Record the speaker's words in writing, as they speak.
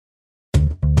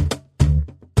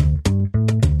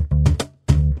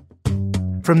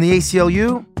From the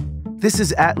ACLU, this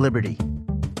is At Liberty.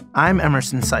 I'm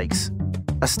Emerson Sykes,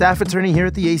 a staff attorney here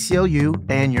at the ACLU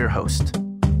and your host.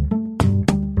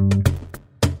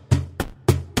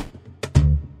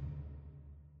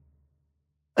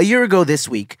 A year ago this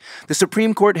week, the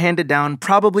Supreme Court handed down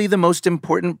probably the most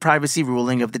important privacy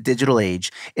ruling of the digital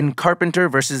age in Carpenter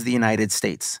versus the United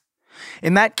States.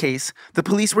 In that case, the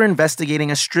police were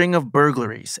investigating a string of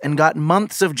burglaries and got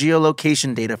months of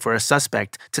geolocation data for a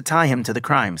suspect to tie him to the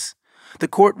crimes. The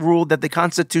court ruled that the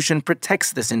Constitution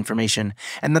protects this information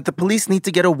and that the police need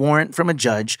to get a warrant from a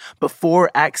judge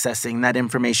before accessing that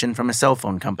information from a cell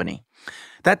phone company.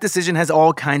 That decision has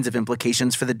all kinds of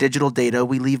implications for the digital data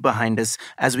we leave behind us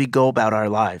as we go about our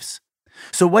lives.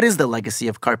 So what is the legacy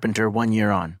of Carpenter 1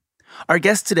 year on? Our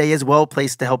guest today is well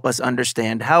placed to help us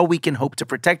understand how we can hope to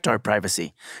protect our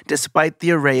privacy, despite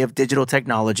the array of digital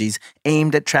technologies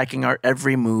aimed at tracking our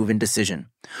every move and decision.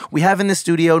 We have in the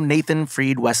studio Nathan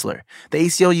Freed-Wessler, the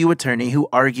ACLU attorney who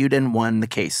argued and won the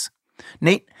case.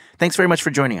 Nate, thanks very much for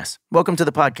joining us. Welcome to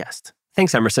the podcast.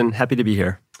 Thanks, Emerson. Happy to be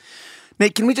here.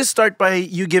 Nate, can we just start by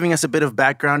you giving us a bit of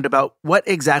background about what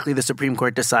exactly the Supreme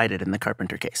Court decided in the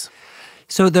Carpenter case?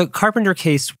 So the Carpenter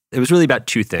case, it was really about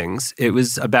two things. It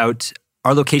was about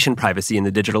our location privacy in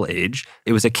the digital age.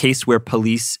 It was a case where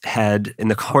police had, in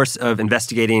the course of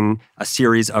investigating a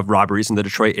series of robberies in the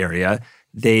Detroit area,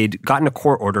 they'd gotten a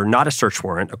court order, not a search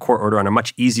warrant, a court order on a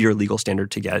much easier legal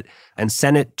standard to get, and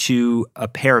sent it to a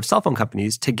pair of cell phone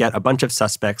companies to get a bunch of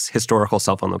suspects' historical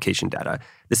cell phone location data.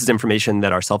 This is information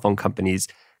that our cell phone companies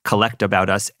collect about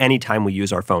us anytime we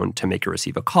use our phone to make or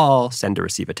receive a call, send or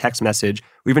receive a text message,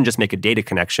 or even just make a data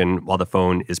connection while the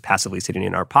phone is passively sitting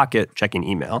in our pocket checking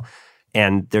email.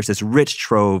 And there's this rich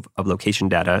trove of location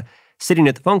data sitting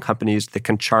at the phone companies that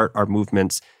can chart our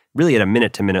movements really at a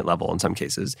minute-to-minute level in some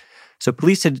cases. So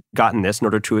police had gotten this in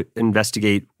order to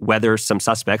investigate whether some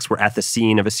suspects were at the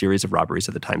scene of a series of robberies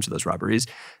at the times of those robberies.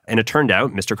 And it turned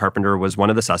out Mr. Carpenter was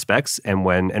one of the suspects. And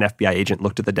when an FBI agent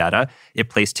looked at the data, it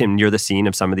placed him near the scene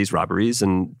of some of these robberies.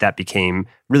 And that became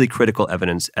really critical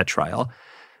evidence at trial.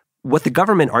 What the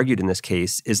government argued in this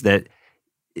case is that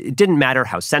it didn't matter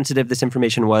how sensitive this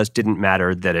information was, didn't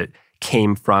matter that it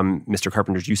came from Mr.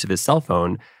 Carpenter's use of his cell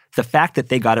phone. The fact that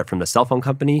they got it from the cell phone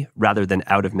company rather than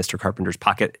out of Mr. Carpenter's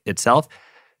pocket itself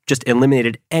just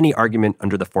eliminated any argument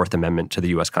under the Fourth Amendment to the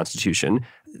U.S. Constitution.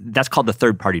 That's called the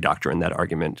third-party doctrine, that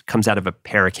argument. It comes out of a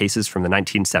pair of cases from the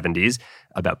 1970s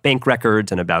about bank records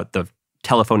and about the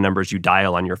telephone numbers you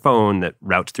dial on your phone that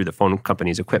routes through the phone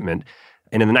company's equipment.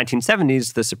 And in the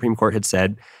 1970s, the Supreme Court had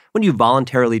said, when you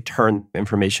voluntarily turn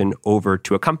information over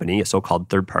to a company, a so-called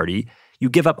third party, you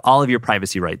give up all of your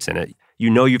privacy rights in it. You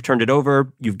know you've turned it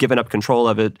over, you've given up control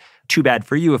of it. Too bad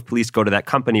for you if police go to that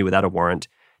company without a warrant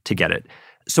to get it.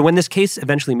 So when this case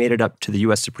eventually made it up to the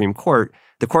U.S. Supreme Court,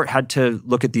 the court had to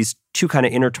look at these two kind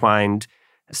of intertwined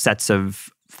sets of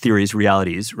theories,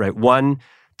 realities, right? One,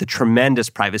 the tremendous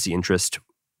privacy interest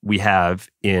we have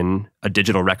in a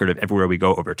digital record of everywhere we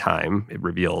go over time. It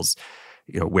reveals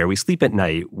where we sleep at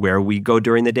night, where we go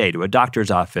during the day, to a doctor's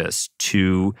office,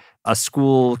 to a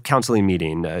school counseling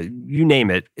meeting, you name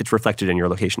it, it's reflected in your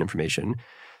location information.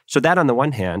 So that on the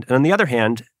one hand. And on the other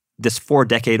hand, this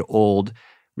 4-decade-old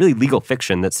really legal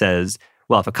fiction that says,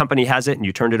 well, if a company has it and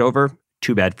you turned it over,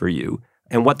 too bad for you.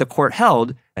 And what the court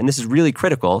held, and this is really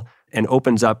critical and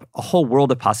opens up a whole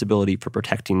world of possibility for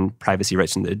protecting privacy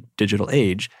rights in the digital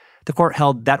age, the court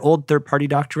held that old third-party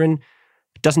doctrine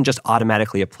doesn't just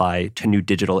automatically apply to new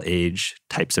digital age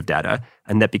types of data,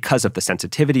 and that because of the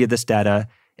sensitivity of this data,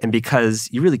 and because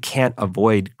you really can't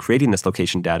avoid creating this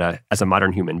location data as a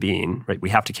modern human being, right? We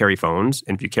have to carry phones,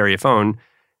 and if you carry a phone,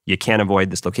 you can't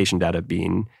avoid this location data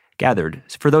being gathered.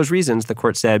 So for those reasons, the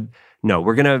court said, no,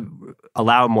 we're going to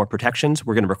allow more protections.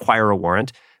 We're going to require a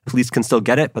warrant. Police can still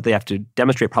get it, but they have to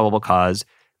demonstrate probable cause,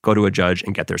 go to a judge,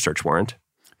 and get their search warrant.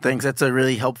 Thanks. That's a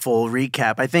really helpful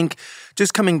recap. I think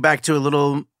just coming back to a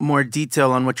little more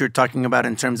detail on what you're talking about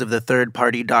in terms of the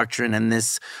third-party doctrine and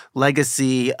this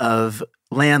legacy of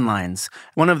landlines,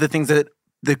 one of the things that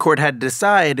the court had to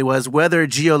decide was whether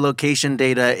geolocation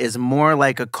data is more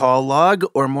like a call log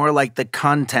or more like the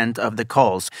content of the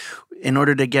calls. In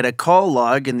order to get a call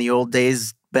log in the old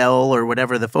days, Bell or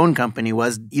whatever the phone company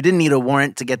was, you didn't need a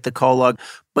warrant to get the call log,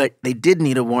 but they did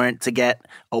need a warrant to get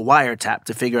a wiretap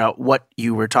to figure out what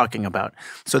you were talking about.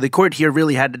 So the court here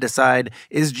really had to decide,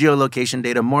 is geolocation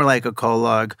data more like a call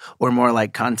log or more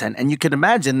like content? And you can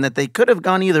imagine that they could have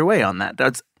gone either way on that.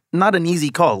 That's not an easy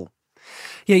call.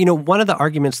 Yeah, one of the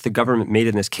arguments the government made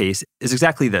in this case is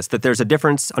exactly this, that there's a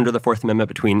difference under the Fourth Amendment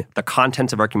between the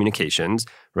contents of our communications,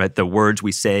 right? The words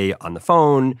we say on the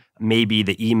phone, maybe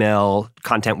the email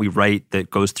content we write that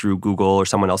goes through Google or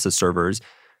someone else's servers.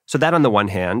 So that on the one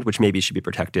hand, which maybe should be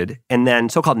protected, and then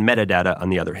so-called metadata on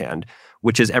the other hand,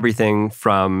 which is everything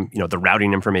from, the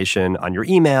routing information on your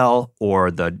email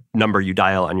or the number you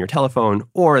dial on your telephone,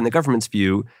 or in the government's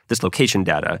view, this location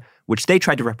data, which they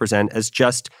tried to represent as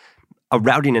just a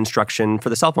routing instruction for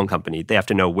the cell phone company. They have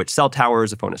to know which cell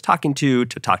towers a phone is talking to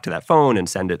talk to that phone and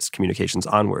send its communications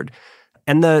onward.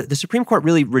 And the Supreme Court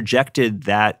really rejected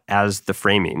that as the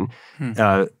framing.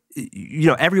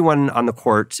 Everyone on the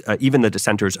court, even the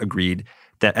dissenters, agreed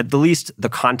that at the least the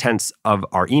contents of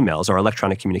our emails, our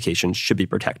electronic communications, should be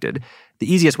protected.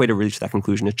 The easiest way to reach that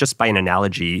conclusion is just by an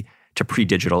analogy to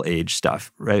pre-digital age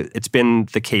stuff, right? It's been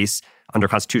the case under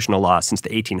constitutional law since the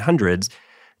 1800s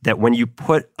that when you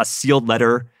put a sealed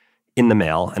letter in the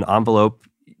mail, an envelope,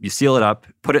 you seal it up,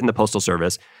 put it in the postal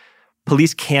service,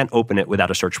 police can't open it without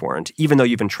a search warrant, even though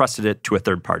you've entrusted it to a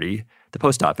third party, the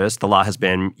post office. The law has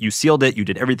been, you sealed it, you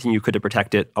did everything you could to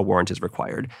protect it, a warrant is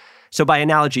required. So by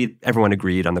analogy, everyone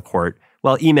agreed on the court,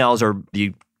 well, emails are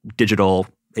the digital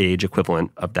age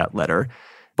equivalent of that letter.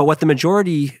 But what the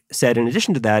majority said in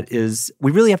addition to that is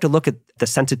we really have to look at the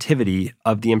sensitivity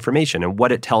of the information and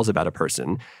what it tells about a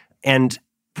person. And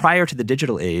prior to the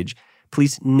digital age,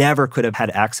 police never could have had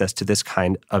access to this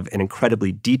kind of an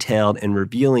incredibly detailed and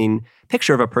revealing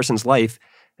picture of a person's life,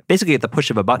 basically at the push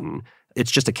of a button. It's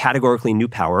just a categorically new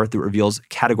power that reveals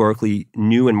categorically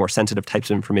new and more sensitive types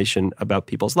of information about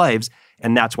people's lives,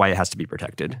 and that's why it has to be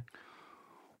protected.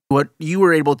 What you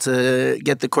were able to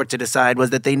get the court to decide was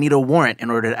that they need a warrant in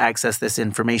order to access this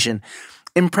information.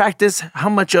 In practice, how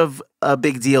much of a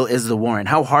big deal is the warrant?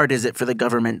 How hard is it for the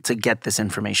government to get this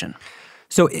information?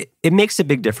 So it makes a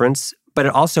big difference, but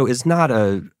it also is not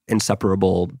an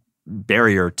insuperable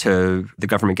barrier to the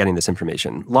government getting this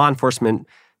information. Law enforcement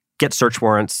gets search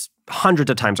warrants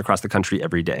hundreds of times across the country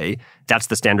every day. That's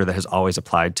the standard that has always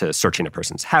applied to searching a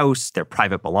person's house, their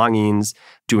private belongings,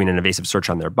 doing an invasive search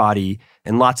on their body,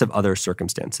 and lots of other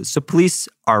circumstances. So police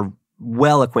are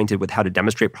well acquainted with how to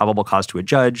demonstrate probable cause to a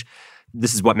judge.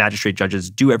 This is what magistrate judges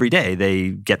do every day.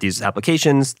 They get these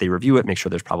applications, they review it, make sure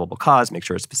there's probable cause, make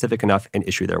sure it's specific enough, and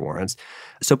issue their warrants.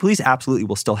 So police absolutely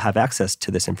will still have access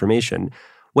to this information.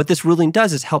 What this ruling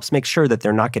does is helps make sure that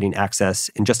they're not getting access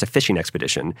in just a fishing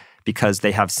expedition because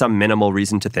they have some minimal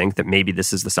reason to think that maybe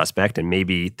this is the suspect and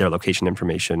maybe their location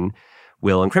information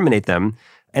will incriminate them.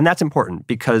 And that's important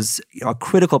because a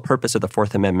critical purpose of the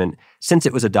Fourth Amendment, since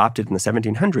it was adopted in the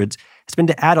 1700s, has been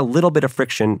to add a little bit of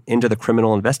friction into the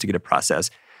criminal investigative process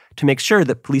to make sure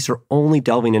that police are only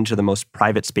delving into the most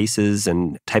private spaces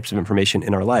and types of information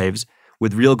in our lives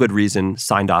with real good reason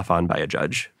signed off on by a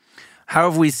judge. How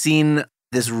have we seen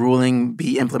this ruling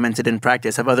be implemented in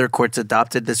practice? Have other courts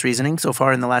adopted this reasoning so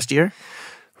far in the last year?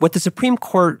 What the Supreme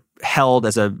Court held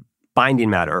as a binding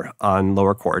matter on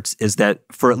lower courts is that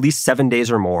for at least 7 days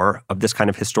or more of this kind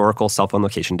of historical cell phone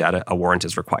location data, a warrant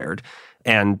is required.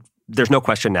 And there's no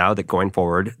question now that going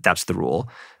forward, that's the rule.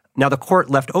 Now, the court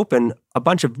left open a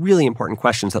bunch of really important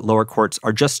questions that lower courts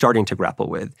are just starting to grapple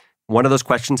with. One of those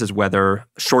questions is whether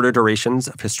shorter durations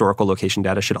of historical location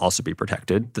data should also be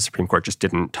protected. The Supreme Court just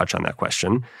didn't touch on that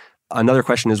question. Another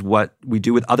question is what we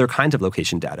do with other kinds of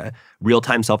location data,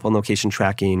 real-time cell phone location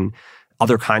tracking,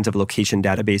 other kinds of location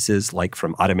databases like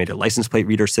from automated license plate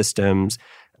reader systems.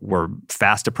 We're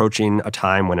fast approaching a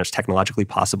time when it's technologically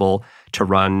possible to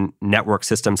run network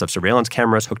systems of surveillance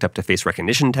cameras hooked up to face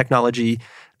recognition technology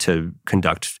to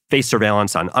conduct face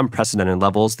surveillance on unprecedented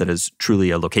levels that is truly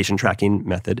a location tracking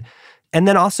method. And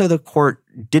then also the court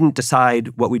didn't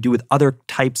decide what we do with other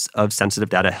types of sensitive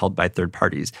data held by third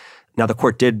parties. Now, the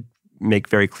court did make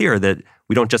very clear that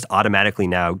we don't just automatically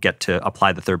now get to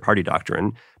apply the third-party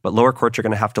doctrine, but lower courts are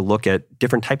going to have to look at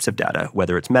different types of data,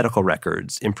 whether it's medical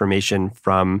records, information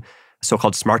from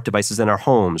so-called smart devices in our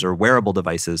homes or wearable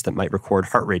devices that might record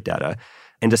heart rate data,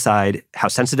 and decide how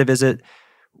sensitive is it?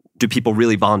 Do people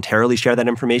really voluntarily share that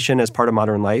information as part of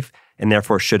modern life? And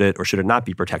therefore, should it or should it not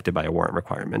be protected by a warrant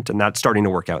requirement? And that's starting to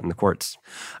work out in the courts.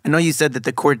 I know you said that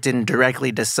the court didn't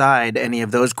directly decide any of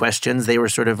those questions. They were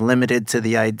sort of limited to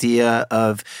the idea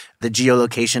of the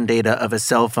geolocation data of a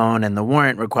cell phone and the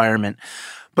warrant requirement.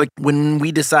 But when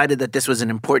we decided that this was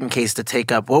an important case to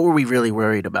take up, what were we really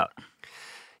worried about?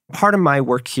 Part of my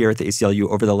work here at the ACLU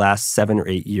over the last 7 or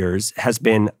 8 years has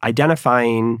been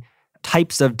identifying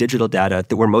types of digital data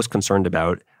that we're most concerned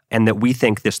about and that we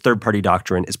think this third-party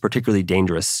doctrine is particularly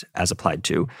dangerous as applied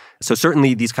to. So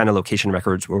certainly these kind of location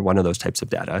records were one of those types of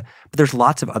data. But there's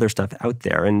lots of other stuff out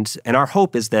there. And our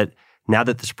hope is that now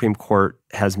that the Supreme Court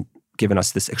has given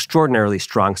us this extraordinarily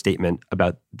strong statement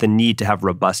about the need to have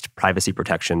robust privacy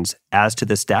protections as to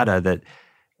this data that,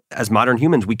 as modern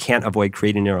humans, we can't avoid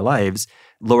creating in our lives,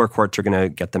 lower courts are going to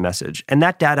get the message. And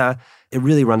that data, it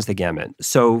really runs the gamut.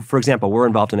 So, for example, we're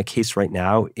involved in a case right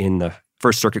now in the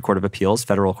First Circuit Court of Appeals,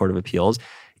 Federal Court of Appeals,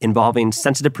 involving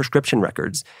sensitive prescription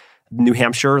records. New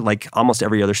Hampshire, like almost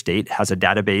every other state, has a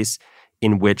database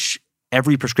in which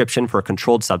every prescription for a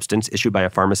controlled substance issued by a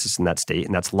pharmacist in that state,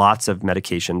 and that's lots of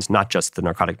medications, not just the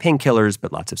narcotic painkillers,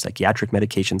 but lots of psychiatric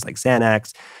medications like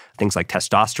Xanax, things like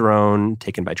testosterone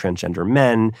taken by transgender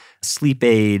men, sleep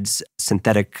aids,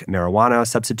 synthetic marijuana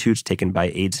substitutes taken by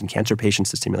AIDS and cancer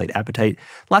patients to stimulate appetite,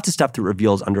 lots of stuff that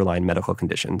reveals underlying medical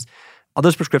conditions. All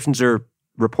those prescriptions are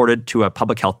reported to a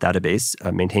public health database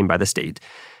maintained by the state.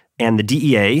 And the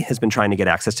DEA has been trying to get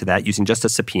access to that using just a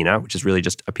subpoena, which is really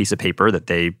just a piece of paper that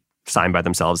they sign by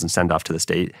themselves and send off to the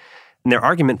state. And their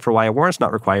argument for why a warrant's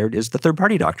not required is the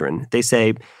third-party doctrine. They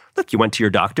say, look, you went to your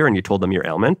doctor and you told them your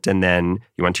ailment, and then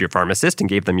you went to your pharmacist and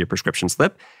gave them your prescription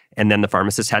slip, and then the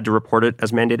pharmacist had to report it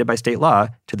as mandated by state law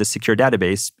to the secure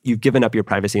database. You've given up your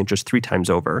privacy interest 3 times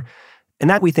over. And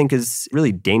that, we think, is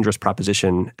really dangerous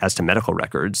proposition as to medical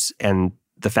records. And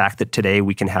the fact that today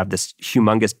we can have this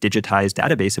humongous digitized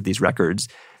database of these records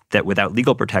that without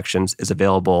legal protections is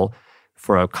available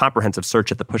for a comprehensive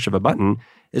search at the push of a button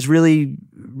is really,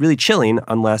 really chilling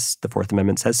unless the Fourth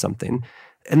Amendment says something.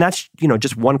 And that's,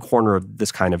 just one corner of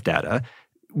this kind of data.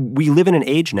 We live in an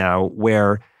age now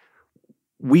where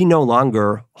we no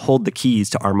longer hold the keys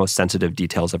to our most sensitive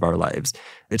details of our lives.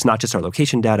 It's not just our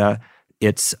location data,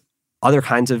 it's other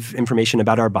kinds of information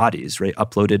about our bodies, right?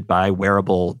 Uploaded by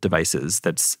wearable devices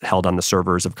that's held on the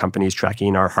servers of companies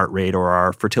tracking our heart rate or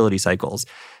our fertility cycles.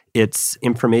 It's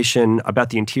information about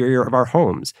the interior of our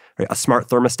homes, right? A smart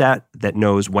thermostat that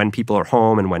knows when people are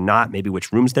home and when not, maybe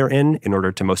which rooms they're in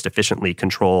order to most efficiently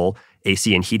control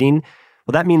AC and heating.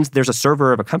 Well, that means there's a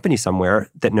server of a company somewhere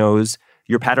that knows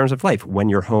your patterns of life, when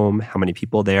you're home, how many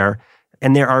people there.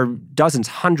 And there are dozens,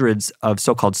 hundreds of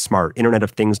so-called smart Internet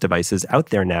of Things devices out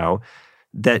there now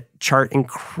that chart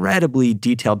incredibly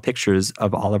detailed pictures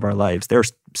of all of our lives. There are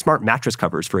smart mattress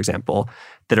covers, for example,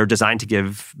 that are designed to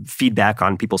give feedback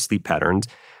on people's sleep patterns,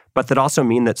 but that also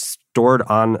mean that stored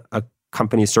on a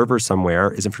company's server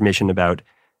somewhere is information about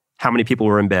how many people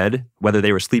were in bed, whether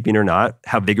they were sleeping or not,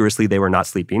 how vigorously they were not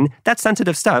sleeping. That's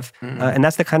sensitive stuff, and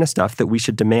that's the kind of stuff that we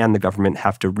should demand the government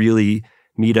have to really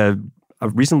meet a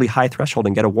reasonably high threshold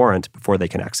and get a warrant before they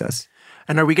can access.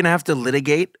 And are we going to have to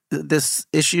litigate this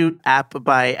issue app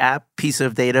by app, piece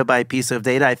of data by piece of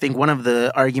data? I think one of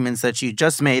the arguments that you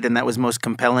just made, and that was most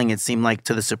compelling, it seemed like,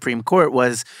 to the Supreme Court,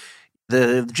 was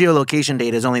the geolocation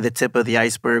data is only the tip of the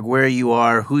iceberg. Where you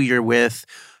are, who you're with,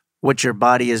 what your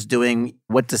body is doing,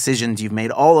 what decisions you've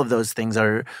made, all of those things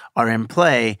are in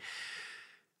play.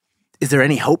 Is there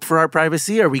any hope for our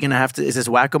privacy? Are we going to have to, is this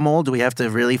whack-a-mole? Do we have to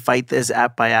really fight this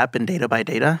app by app and data by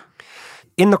data?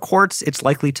 In the courts, it's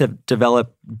likely to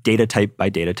develop data type by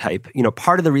data type.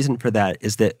 Part of the reason for that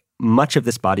is that much of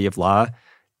this body of law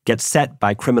gets set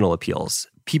by criminal appeals.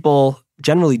 People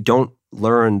generally don't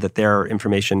learn that their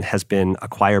information has been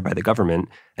acquired by the government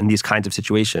in these kinds of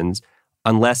situations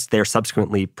unless they're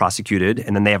subsequently prosecuted,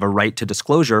 and then they have a right to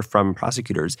disclosure from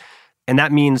prosecutors. And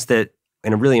that means that,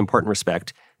 in a really important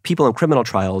respect, people in criminal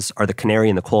trials are the canary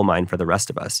in the coal mine for the rest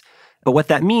of us. But what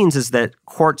that means is that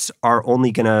courts are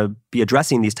only going to be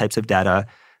addressing these types of data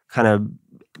kind of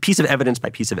piece of evidence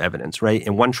by piece of evidence, right?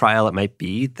 In one trial, it might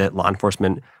be that law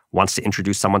enforcement wants to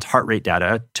introduce someone's heart rate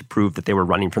data to prove that they were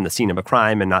running from the scene of a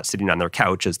crime and not sitting on their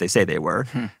couch as they say they were.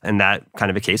 And that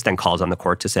kind of a case then calls on the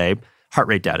court to say, heart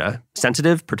rate data,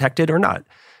 sensitive, protected, or not?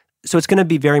 So it's going to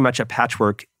be very much a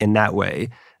patchwork in that way.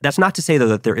 That's not to say, though,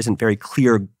 that there isn't very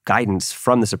clear guidance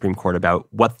from the Supreme Court about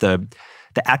what the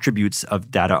attributes of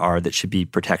data are that should be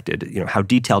protected, how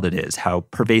detailed it is, how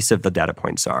pervasive the data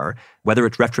points are, whether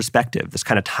it's retrospective, this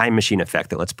kind of time machine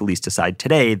effect that lets police decide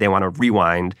today they want to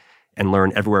rewind and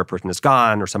learn everywhere a person has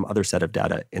gone or some other set of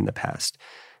data in the past.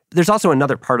 There's also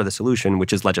another part of the solution,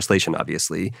 which is legislation,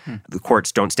 obviously. The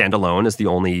courts don't stand alone as the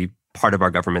only part of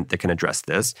our government that can address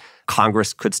this.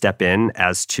 Congress could step in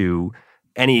as to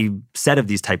any set of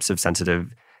these types of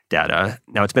sensitive data.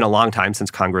 Now, it's been a long time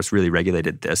since Congress really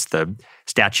regulated this. The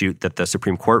statute that the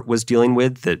Supreme Court was dealing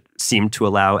with that seemed to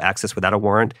allow access without a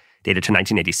warrant dated to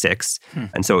 1986.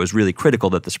 And so it was really critical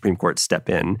that the Supreme Court step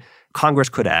in. Congress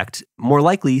could act. More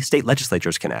likely, state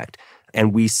legislatures can act.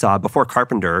 And we saw before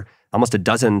Carpenter, almost a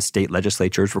dozen state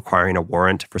legislatures requiring a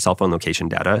warrant for cell phone location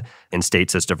data in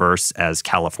states as diverse as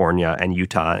California and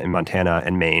Utah and Montana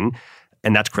and Maine.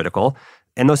 And that's critical.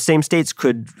 And those same states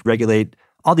could regulate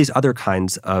all these other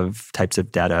kinds of types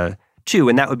of data too.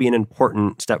 And that would be an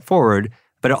important step forward,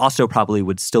 but it also probably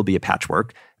would still be a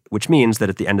patchwork, which means that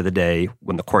at the end of the day,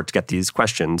 when the courts get these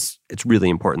questions, it's really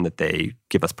important that they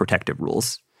give us protective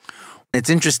rules. It's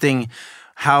interesting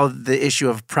how the issue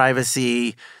of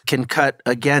privacy can cut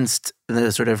against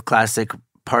the sort of classic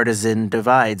partisan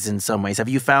divides in some ways. Have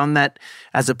you found that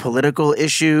as a political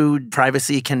issue,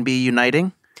 privacy can be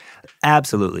uniting?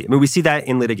 Absolutely. I mean, we see that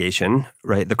in litigation,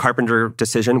 right? The Carpenter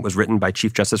decision was written by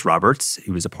Chief Justice Roberts.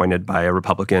 He was appointed by a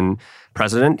Republican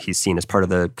president. He's seen as part of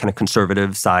the kind of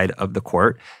conservative side of the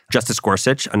court. Justice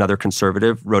Gorsuch, another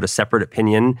conservative, wrote a separate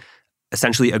opinion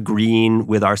essentially agreeing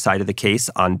with our side of the case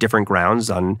on different grounds,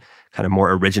 on kind of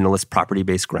more originalist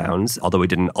property-based grounds, although he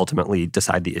didn't ultimately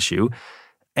decide the issue.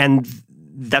 And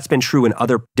that's been true in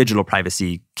other digital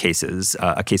privacy cases.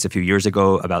 A case a few years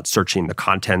ago about searching the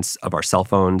contents of our cell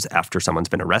phones after someone's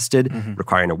been arrested,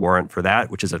 requiring a warrant for that,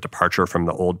 which is a departure from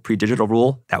the old pre-digital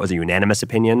rule. That was a unanimous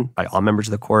opinion by all members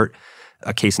of the court.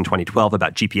 A case in 2012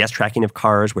 about GPS tracking of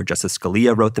cars, where Justice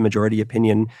Scalia wrote the majority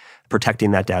opinion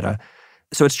protecting that data.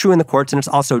 So it's true in the courts, and it's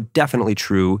also definitely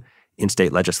true in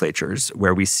state legislatures,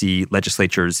 where we see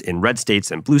legislatures in red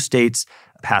states and blue states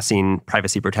passing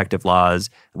privacy protective laws.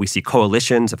 We see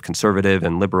coalitions of conservative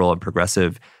and liberal and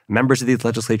progressive members of these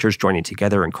legislatures joining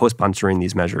together and co-sponsoring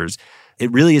these measures.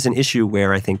 It really is an issue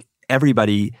where I think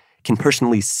everybody can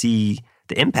personally see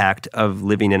the impact of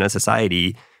living in a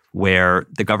society where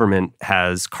the government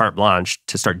has carte blanche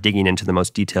to start digging into the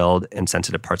most detailed and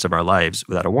sensitive parts of our lives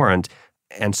without a warrant.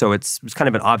 And so it's kind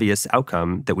of an obvious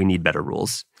outcome that we need better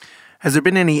rules. Has there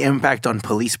been any impact on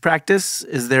police practice?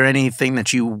 Is there anything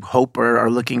that you hope or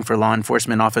are looking for law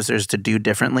enforcement officers to do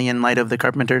differently in light of the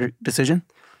Carpenter decision?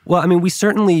 Well, I mean, we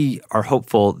certainly are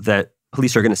hopeful that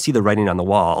police are going to see the writing on the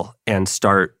wall and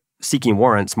start seeking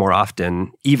warrants more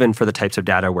often, even for the types of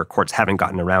data where courts haven't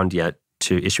gotten around yet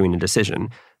to issuing a decision.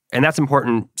 And that's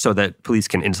important so that police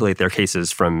can insulate their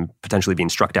cases from potentially being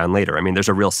struck down later. I mean, there's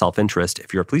a real self-interest,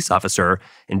 if you're a police officer,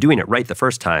 in doing it right the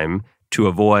first time to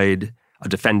avoid a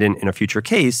defendant in a future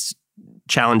case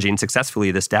challenging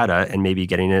successfully this data and maybe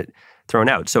getting it thrown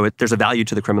out. So there's a value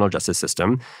to the criminal justice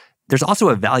system. There's also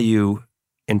a value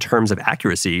in terms of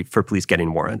accuracy for police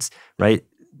getting warrants, right?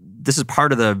 This is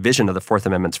part of the vision of the Fourth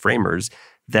Amendment's framers,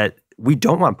 that we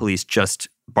don't want police just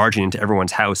barging into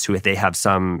everyone's house who, if they have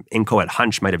some inchoate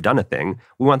hunch, might have done a thing.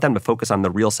 We want them to focus on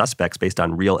the real suspects based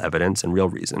on real evidence and real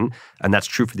reason. And that's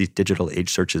true for these digital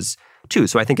age searches too.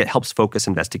 So I think it helps focus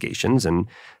investigations, and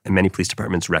many police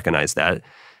departments recognize that.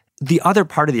 The other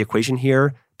part of the equation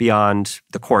here, beyond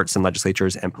the courts and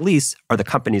legislatures and police, are the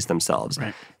companies themselves.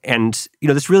 Right. And,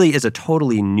 this really is a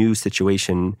totally new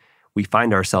situation we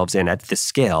find ourselves in at this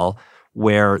scale,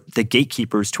 where the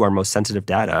gatekeepers to our most sensitive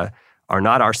data are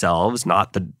not ourselves,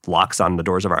 not the locks on the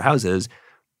doors of our houses,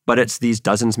 but it's these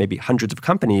dozens, maybe hundreds of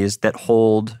companies that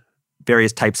hold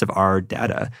various types of our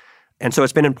data. And so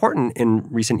it's been important in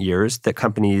recent years that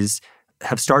companies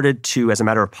have started to, as a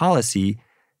matter of policy,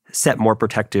 set more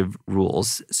protective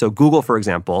rules. So Google, for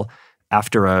example,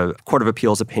 after a Court of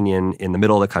Appeals opinion in the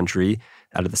middle of the country,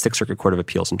 out of the Sixth Circuit Court of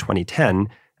Appeals in 2010,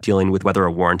 dealing with whether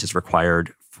a warrant is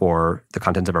required for the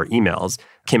contents of our emails,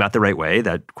 came out the right way.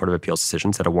 That Court of Appeals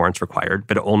decision said a warrant's required,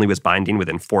 but it only was binding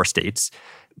within 4 states.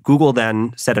 Google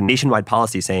then set a nationwide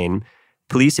policy saying,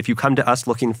 police, if you come to us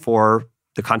looking for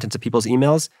the contents of people's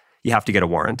emails, you have to get a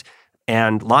warrant.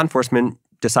 And law enforcement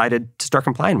decided to start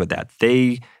complying with that.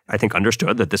 They, I think,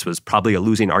 understood that this was probably a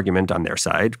losing argument on their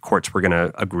side. Courts were going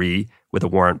to agree with a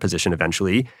warrant position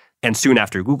eventually. And soon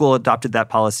after Google adopted that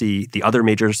policy, the other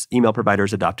major email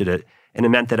providers adopted it. And it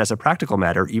meant that as a practical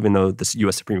matter, even though the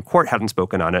U.S. Supreme Court hadn't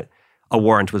spoken on it, a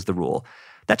warrant was the rule.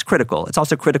 That's critical. It's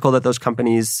also critical that those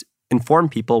companies inform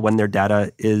people when their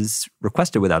data is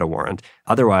requested without a warrant.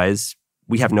 Otherwise,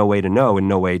 we have no way to know and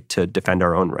no way to defend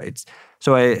our own rights.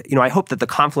 So I hope that the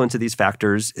confluence of these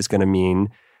factors is going to mean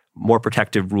more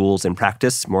protective rules in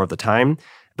practice more of the time.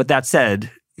 But that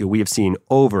said, we have seen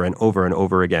over and over and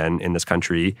over again in this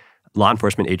country law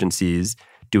enforcement agencies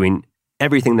doing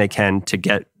everything they can to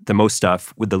get the most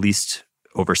stuff with the least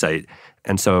oversight.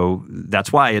 And so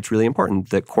that's why it's really important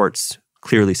that courts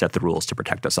clearly set the rules to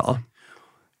protect us all.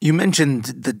 You mentioned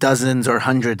the dozens or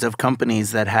hundreds of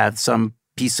companies that have some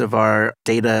piece of our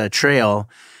data trail.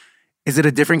 Is it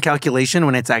a different calculation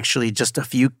when it's actually just a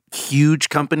few huge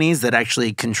companies that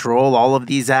actually control all of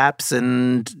these apps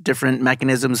and different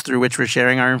mechanisms through which we're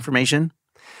sharing our information?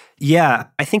 Yeah,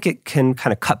 I think it can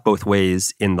kind of cut both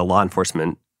ways in the law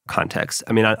enforcement context.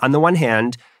 I mean, on the one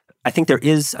hand, I think there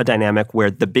is a dynamic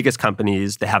where the biggest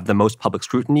companies that have the most public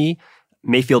scrutiny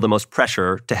may feel the most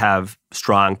pressure to have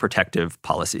strong protective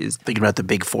policies. Thinking about the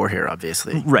big four here,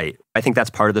 obviously. Right. I think that's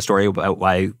part of the story about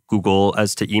why Google,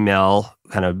 as to email,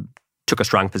 kind of took a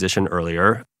strong position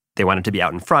earlier. They wanted to be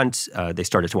out in front. They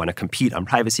started to want to compete on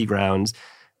privacy grounds.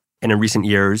 And in recent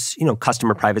years,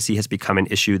 customer privacy has become an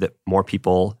issue that more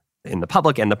people in the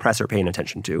public and the press are paying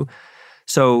attention to.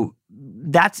 So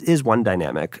that is one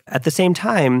dynamic. At the same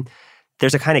time,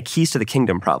 there's a kind of keys to the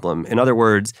kingdom problem. In other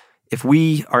words, if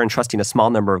we are entrusting a small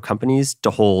number of companies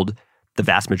to hold the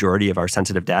vast majority of our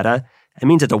sensitive data, it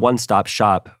means it's a one-stop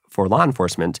shop for law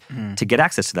enforcement to get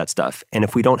access to that stuff. And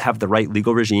if we don't have the right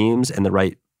legal regimes and the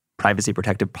right privacy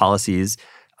protective policies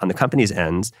on the company's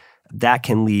ends, that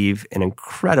can leave an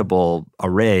incredible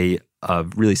array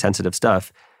of really sensitive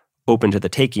stuff open to the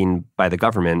taking by the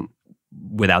government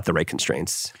without the right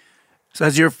constraints. So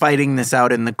as you're fighting this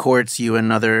out in the courts, you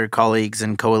and other colleagues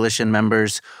and coalition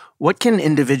members, what can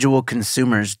individual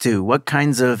consumers do? What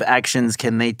kinds of actions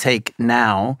can they take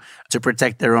now to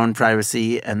protect their own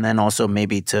privacy and then also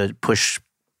maybe to push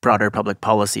broader public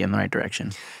policy in the right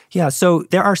direction? Yeah, so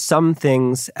there are some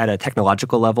things at a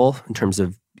technological level in terms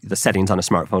of the settings on a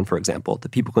smartphone, for example,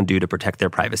 that people can do to protect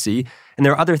their privacy. And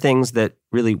there are other things that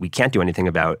really we can't do anything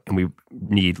about and we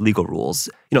need legal rules.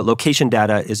 Location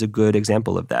data is a good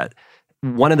example of that.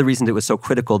 One of the reasons it was so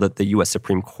critical that the U.S.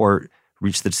 Supreme Court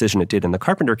reached the decision it did in the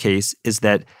Carpenter case is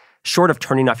that short of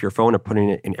turning off your phone or putting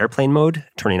it in airplane mode,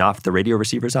 turning off the radio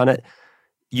receivers on it,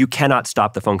 you cannot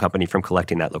stop the phone company from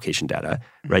collecting that location data,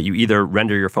 right? You either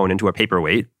render your phone into a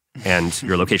paperweight and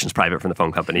your location is private from the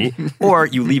phone company, or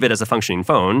you leave it as a functioning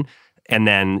phone and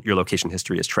then your location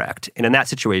history is tracked. And in that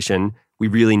situation, we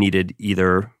really needed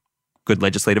either good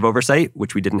legislative oversight,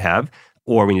 which we didn't have,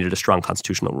 or we needed a strong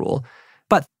constitutional rule.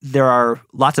 But there are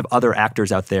lots of other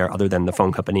actors out there other than the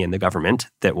phone company and the government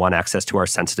that want access to our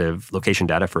sensitive location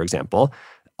data, for example.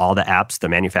 All the apps, the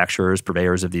manufacturers,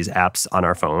 purveyors of these apps on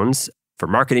our phones for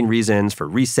marketing reasons, for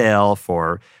resale,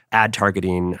 for ad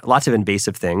targeting, lots of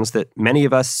invasive things that many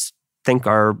of us think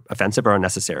are offensive or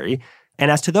unnecessary. And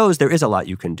as to those, there is a lot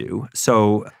you can do.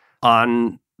 So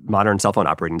on modern cell phone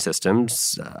operating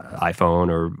systems, iPhone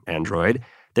or Android,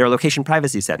 there are location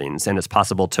privacy settings, and it's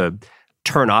possible to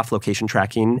turn off location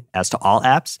tracking as to all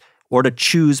apps or to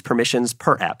choose permissions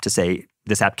per app to say,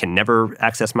 this app can never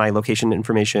access my location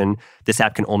information. This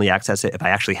app can only access it if I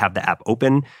actually have the app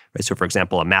open. Right? So for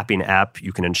example, a mapping app,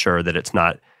 you can ensure that it's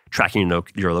not tracking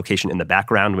your location in the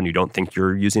background when you don't think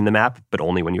you're using the map, but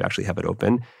only when you actually have it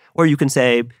open. Or you can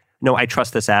say, no, I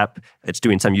trust this app. It's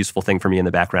doing some useful thing for me in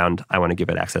the background. I want to give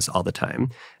it access all the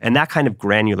time. And that kind of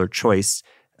granular choice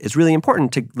is really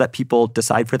important to let people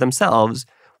decide for themselves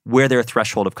where their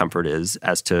threshold of comfort is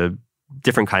as to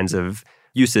different kinds of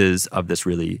uses of this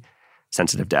really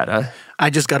sensitive data. I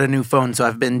just got a new phone, so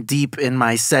I've been deep in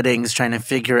my settings trying to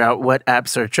figure out what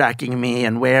apps are tracking me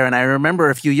and where. And I remember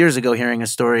a few years ago hearing a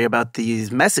story about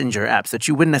these messenger apps that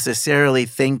you wouldn't necessarily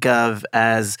think of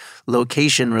as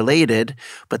location related,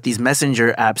 but these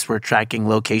messenger apps were tracking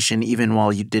location even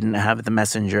while you didn't have the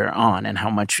messenger on, and how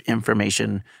much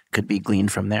information could be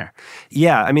gleaned from there.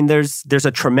 Yeah, I mean, there's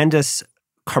a tremendous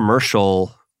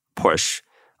commercial push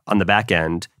on the back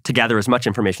end to gather as much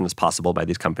information as possible by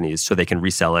these companies so they can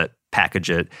resell it, package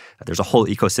it. There's a whole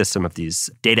ecosystem of these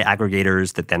data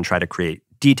aggregators that then try to create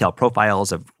detailed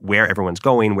profiles of where everyone's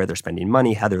going, where they're spending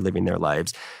money, how they're living their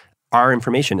lives. Our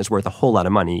information is worth a whole lot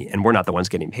of money, and we're not the ones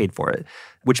getting paid for it,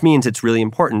 which means it's really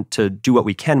important to do what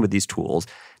we can with these tools.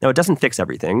 Now, it doesn't fix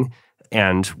everything,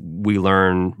 and we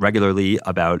learn regularly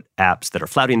about apps that are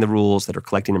flouting the rules, that are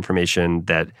collecting information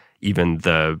that even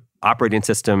the operating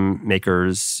system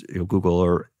makers, Google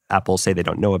or Apple, say they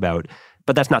don't know about.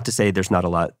 But that's not to say there's not a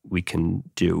lot we can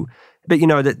do. But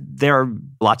there are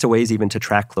lots of ways even to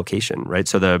track location, right?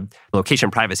 So the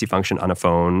location privacy function on a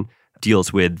phone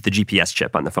deals with the GPS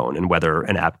chip on the phone and whether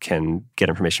an app can get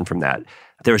information from that.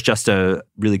 There was just a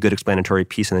really good explanatory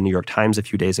piece in the New York Times a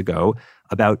few days ago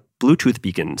about Bluetooth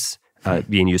beacons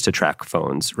being used to track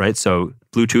phones, right? So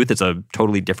Bluetooth is a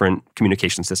totally different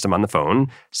communication system on the phone,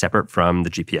 separate from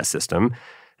the GPS system.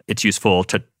 It's useful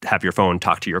to have your phone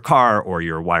talk to your car or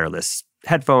your wireless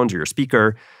headphones or your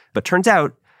speaker. But turns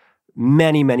out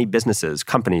many, many businesses,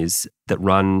 companies that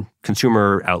run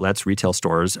consumer outlets, retail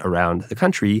stores around the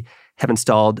country have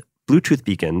installed Bluetooth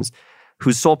beacons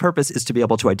whose sole purpose is to be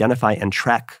able to identify and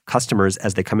track customers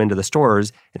as they come into the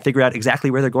stores and figure out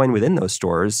exactly where they're going within those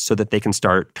stores so that they can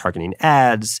start targeting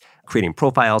ads, creating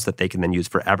profiles that they can then use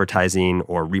for advertising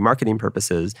or remarketing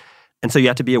purposes. And so you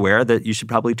have to be aware that you should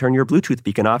probably turn your Bluetooth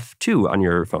beacon off too on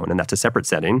your phone, and that's a separate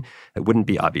setting. It wouldn't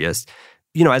be obvious.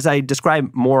 As I describe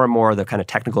more and more the kind of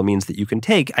technical means that you can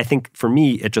take, I think for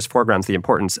me, it just foregrounds the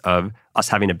importance of us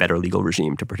having a better legal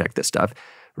regime to protect this stuff,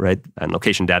 right? And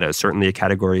location data is certainly a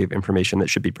category of information that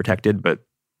should be protected, but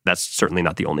that's certainly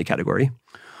not the only category.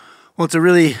 Well, it's a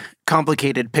really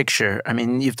complicated picture. I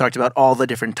mean, you've talked about all the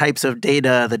different types of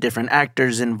data, the different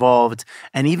actors involved,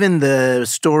 and even the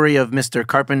story of Mr.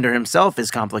 Carpenter himself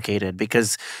is complicated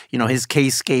because, his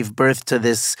case gave birth to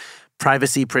this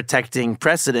privacy-protecting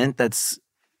precedent that's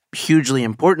hugely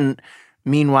important.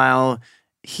 Meanwhile,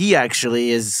 he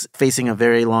actually is facing a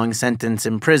very long sentence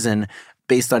in prison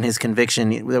based on his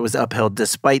conviction that was upheld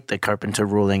despite the Carpenter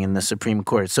ruling in the Supreme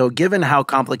Court. So given how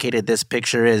complicated this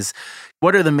picture is,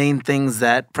 what are the main things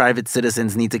that private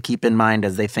citizens need to keep in mind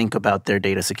as they think about their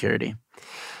data security?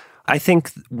 I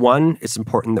think, one, it's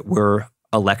important that we're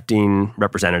electing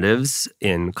representatives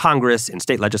in Congress, in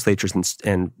state legislatures,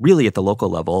 and really at the local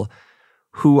level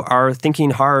who are thinking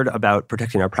hard about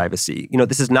protecting our privacy.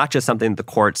 This is not just something that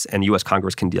the courts and U.S.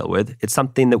 Congress can deal with. It's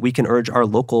something that we can urge our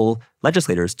local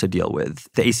legislators to deal with.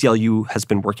 The ACLU has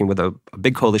been working with a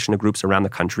big coalition of groups around the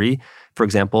country, for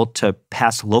example, to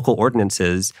pass local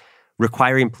ordinances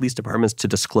requiring police departments to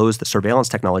disclose the surveillance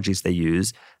technologies they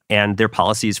use and their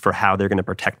policies for how they're going to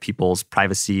protect people's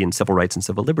privacy and civil rights and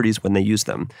civil liberties when they use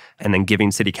them. And then giving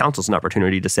city councils an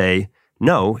opportunity to say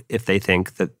no if they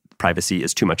think that privacy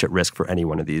is too much at risk for any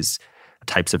one of these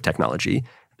types of technology.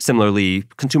 Similarly,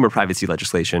 consumer privacy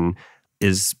legislation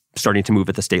is starting to move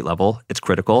at the state level. It's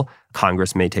critical.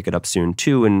 Congress may take it up soon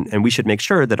too, and we should make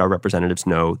sure that our representatives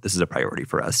know this is a priority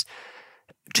for us.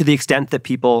 To the extent that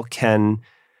people can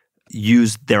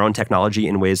use their own technology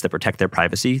in ways that protect their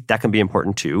privacy, that can be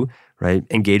important too, right?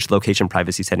 Engage location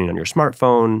privacy setting on your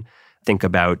smartphone. Think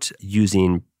about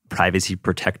using privacy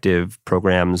protective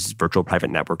programs, virtual private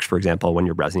networks, for example, when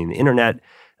you're browsing the internet.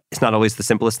 It's not always the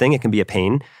simplest thing. It can be a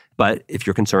pain. But if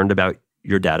you're concerned about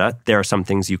your data, there are some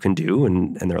things you can do,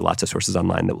 and there are lots of sources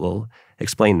online that will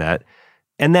explain that.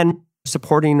 And then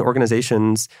supporting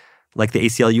organizations like the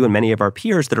ACLU and many of our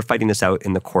peers that are fighting this out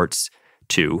in the courts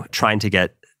too, trying to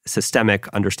get systemic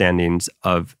understandings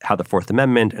of how the Fourth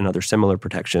Amendment and other similar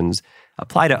protections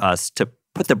apply to us to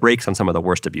put the brakes on some of the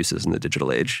worst abuses in the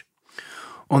digital age.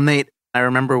 Well, Nate, I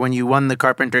remember when you won the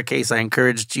Carpenter case, I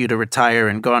encouraged you to retire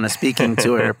and go on a speaking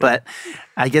tour. But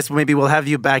I guess maybe we'll have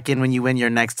you back in when you win your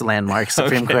next landmark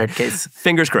Supreme Court case.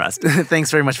 Fingers crossed.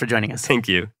 Thanks very much for joining us. Thank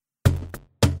you.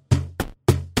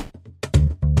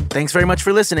 Thanks very much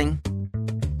for listening.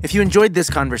 If you enjoyed this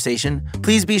conversation,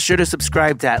 please be sure to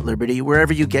subscribe to At Liberty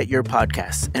wherever you get your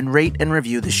podcasts and rate and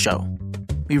review the show.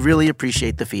 We really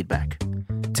appreciate the feedback.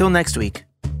 Till next week,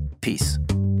 peace.